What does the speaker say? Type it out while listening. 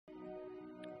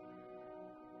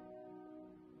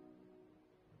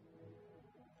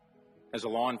As a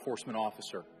law enforcement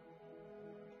officer,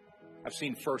 I've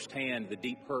seen firsthand the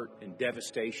deep hurt and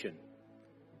devastation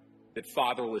that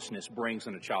fatherlessness brings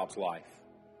in a child's life.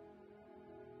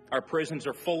 Our prisons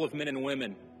are full of men and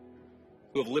women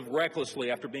who have lived recklessly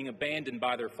after being abandoned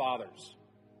by their fathers,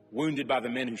 wounded by the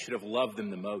men who should have loved them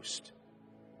the most.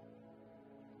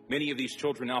 Many of these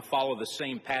children now follow the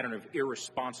same pattern of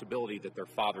irresponsibility that their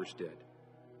fathers did.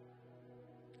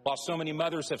 While so many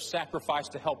mothers have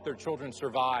sacrificed to help their children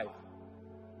survive,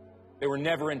 they were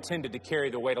never intended to carry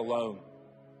the weight alone.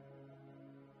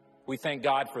 We thank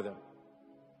God for them.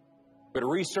 But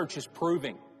research is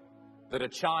proving that a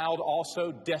child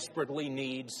also desperately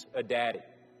needs a daddy.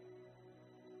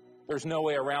 There's no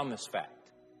way around this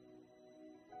fact.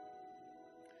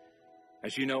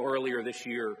 As you know, earlier this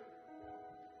year,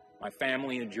 my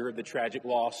family endured the tragic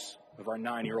loss of our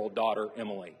 9-year-old daughter,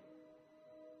 Emily.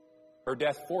 Her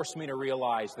death forced me to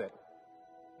realize that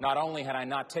not only had I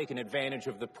not taken advantage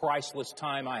of the priceless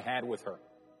time I had with her,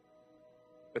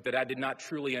 but that I did not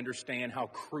truly understand how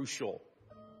crucial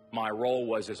my role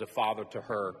was as a father to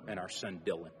her and our son,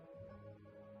 Dylan.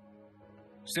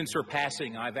 Since her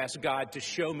passing, I've asked God to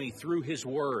show me through His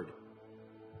Word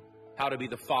how to be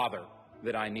the father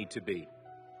that I need to be.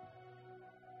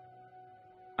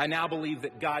 I now believe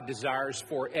that God desires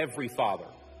for every father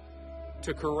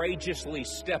to courageously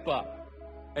step up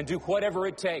and do whatever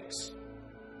it takes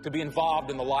to be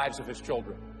involved in the lives of his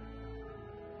children.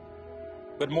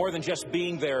 But more than just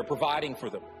being there, providing for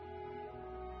them,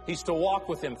 He's to walk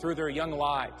with them through their young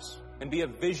lives and be a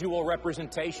visual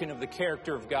representation of the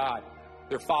character of God,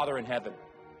 their Father in heaven.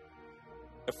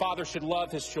 The father should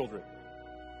love his children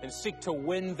and seek to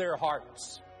win their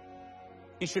hearts.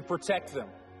 He should protect them,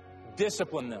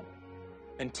 discipline them,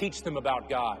 and teach them about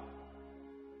God.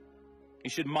 He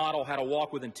should model how to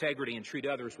walk with integrity and treat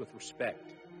others with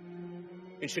respect.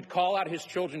 He should call out his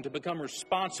children to become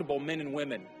responsible men and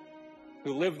women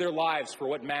who live their lives for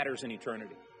what matters in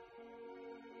eternity.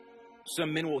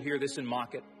 Some men will hear this and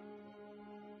mock it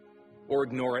or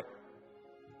ignore it.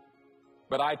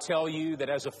 But I tell you that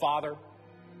as a father,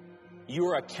 you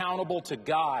are accountable to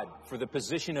God for the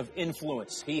position of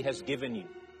influence He has given you.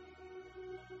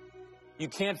 You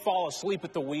can't fall asleep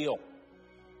at the wheel,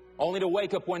 only to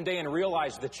wake up one day and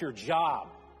realize that your job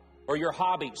or your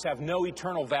hobbies have no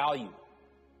eternal value,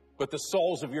 but the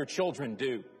souls of your children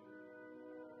do.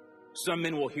 Some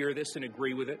men will hear this and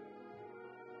agree with it,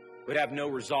 but have no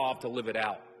resolve to live it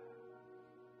out.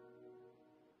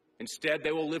 Instead,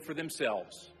 they will live for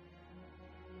themselves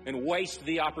and waste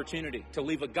the opportunity to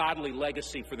leave a godly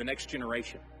legacy for the next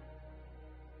generation.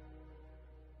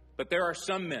 But there are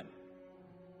some men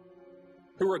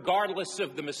who, regardless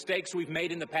of the mistakes we've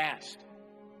made in the past,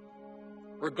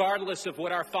 regardless of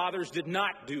what our fathers did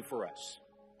not do for us,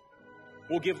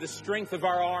 will give the strength of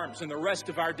our arms and the rest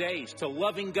of our days to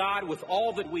loving God with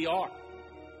all that we are,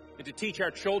 and to teach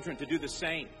our children to do the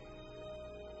same.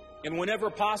 And whenever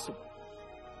possible,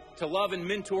 to love and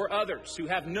mentor others who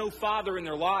have no father in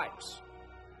their lives,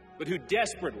 but who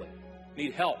desperately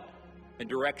need help and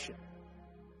direction.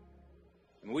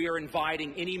 And we are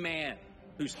inviting any man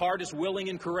whose heart is willing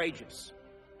and courageous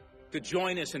to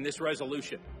join us in this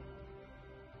resolution.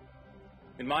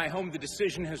 In my home, the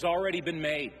decision has already been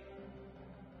made.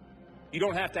 You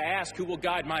don't have to ask who will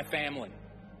guide my family,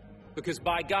 because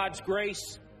by God's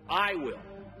grace, I will.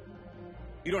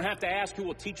 You don't have to ask who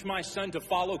will teach my son to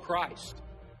follow Christ,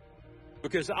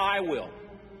 because I will.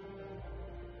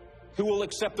 Who will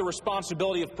accept the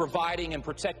responsibility of providing and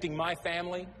protecting my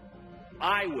family?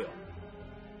 I will.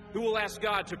 Who will ask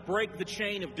God to break the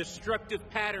chain of destructive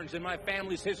patterns in my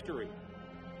family's history?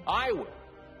 I will.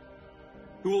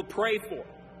 Who will pray for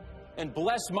and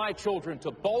bless my children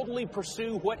to boldly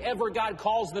pursue whatever God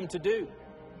calls them to do?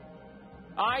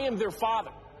 I am their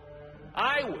father.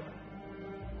 I will.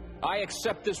 I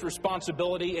accept this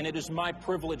responsibility, and it is my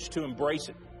privilege to embrace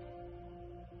it.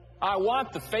 I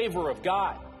want the favor of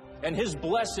God and His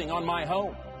blessing on my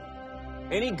home.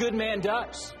 Any good man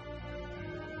does.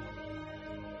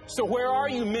 So where are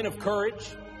you, men of courage?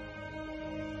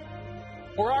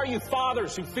 Where are you,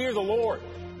 fathers who fear the Lord?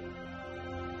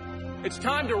 It's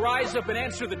time to rise up and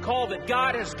answer the call that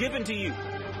God has given to you,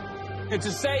 and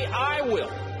to say, I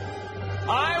will.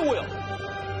 I will.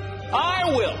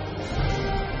 I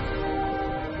will.